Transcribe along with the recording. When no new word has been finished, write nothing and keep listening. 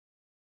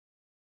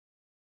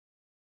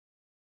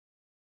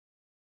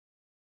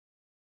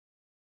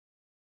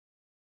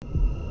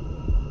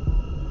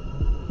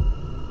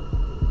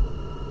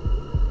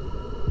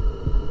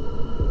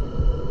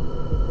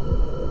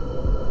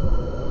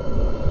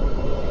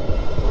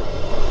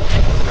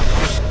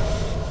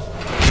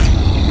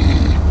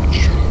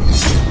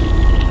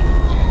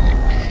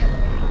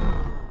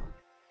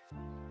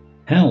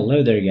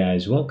Hello there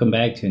guys, welcome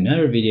back to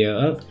another video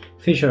of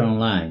Fisher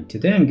Online.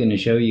 Today I'm going to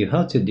show you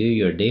how to do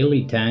your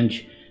daily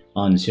Tench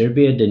on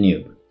Serbia the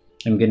Noob.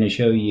 I'm going to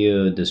show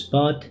you the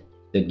spot,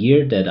 the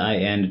gear that I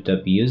ended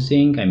up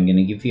using. I'm going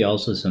to give you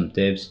also some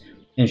tips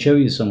and show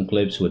you some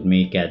clips with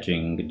me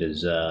catching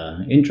this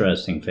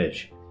interesting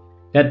fish.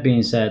 That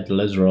being said,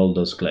 let's roll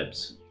those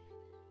clips.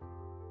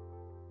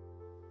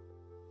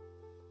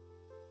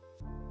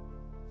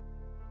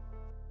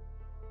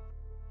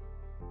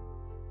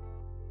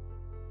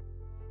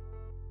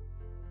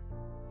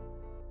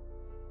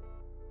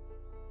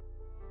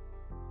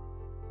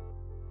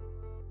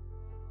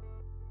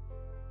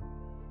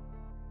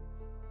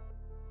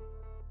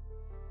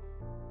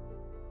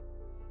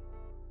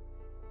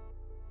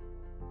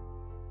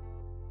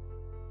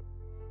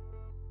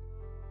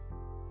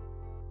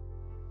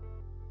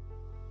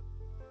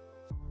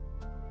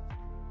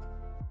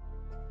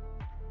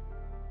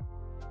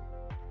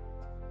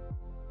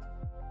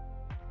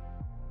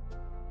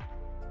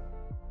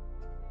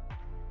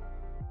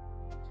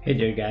 Hey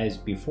there guys,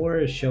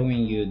 before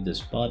showing you the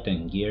spot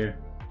and gear,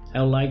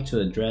 I would like to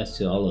address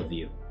to all of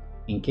you.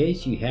 In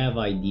case you have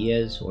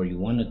ideas or you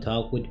want to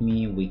talk with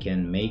me, we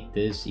can make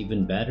this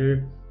even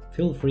better,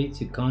 feel free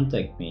to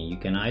contact me. You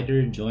can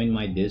either join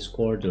my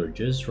Discord or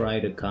just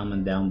write a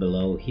comment down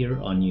below here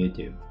on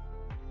YouTube.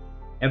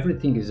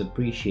 Everything is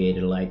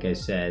appreciated, like I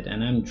said,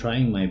 and I'm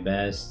trying my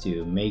best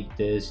to make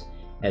this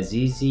as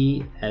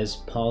easy as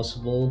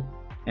possible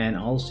and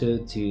also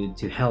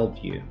to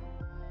help you.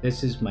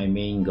 This is my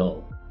main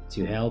goal.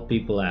 To help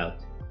people out.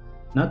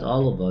 Not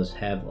all of us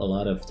have a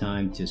lot of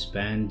time to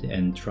spend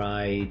and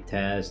try,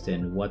 test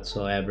and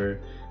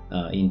whatsoever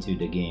into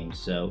the game,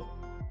 so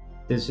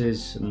this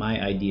is my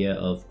idea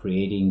of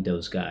creating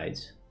those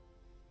guides.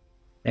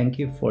 Thank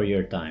you for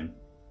your time.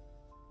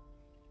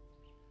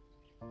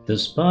 The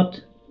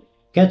spot,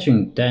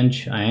 catching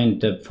Tench, I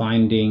ended up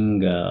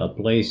finding a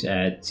place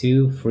at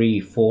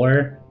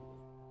 234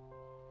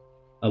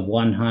 of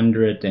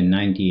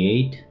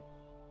 198.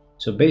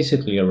 So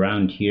basically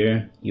around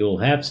here, you'll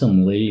have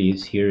some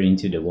lilies here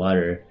into the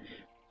water,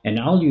 and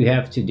all you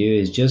have to do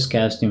is just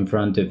cast in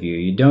front of you.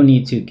 You don't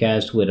need to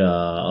cast with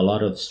a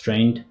lot of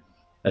strength.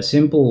 A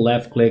simple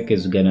left click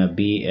is gonna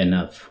be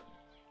enough.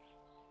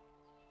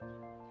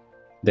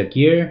 The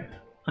gear,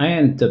 I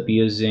ended up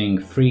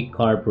using 3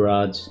 carp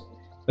rods,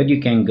 but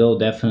you can go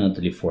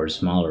definitely for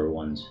smaller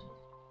ones.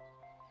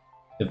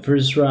 The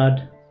first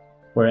rod,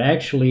 where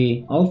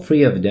actually all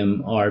 3 of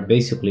them are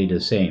basically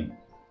the same.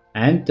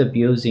 I ended up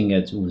using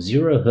a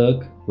 0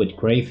 hook with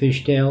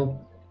crayfish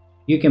tail.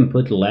 You can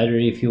put leather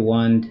if you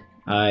want.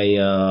 I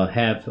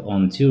have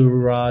on 2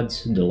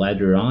 rods the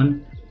leather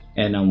on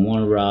and on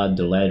 1 rod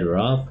the leather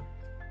off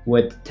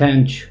with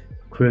Tench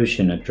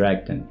crucian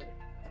attractant.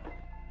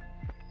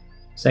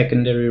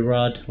 Secondary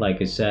rod,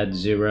 like I said,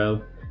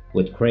 0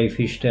 with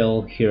crayfish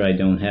tail. Here I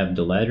don't have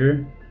the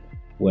leather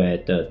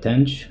with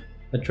Tench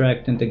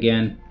attractant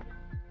again.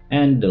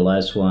 And the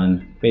last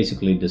one,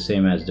 basically the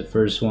same as the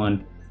first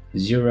one.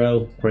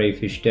 0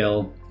 crayfish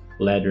tail,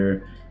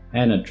 leather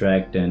and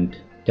attractant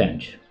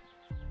Tench.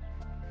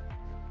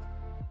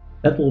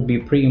 That will be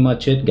pretty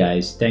much it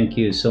guys. Thank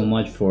you so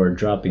much for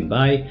dropping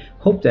by.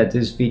 Hope that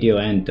this video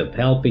ended up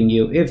helping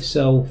you. If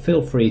so,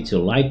 feel free to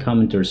like,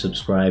 comment or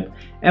subscribe.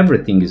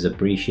 Everything is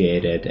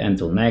appreciated.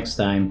 Until next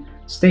time,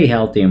 stay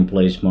healthy and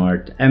play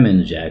smart.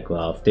 Amenojaku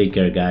off. Take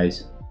care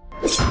guys.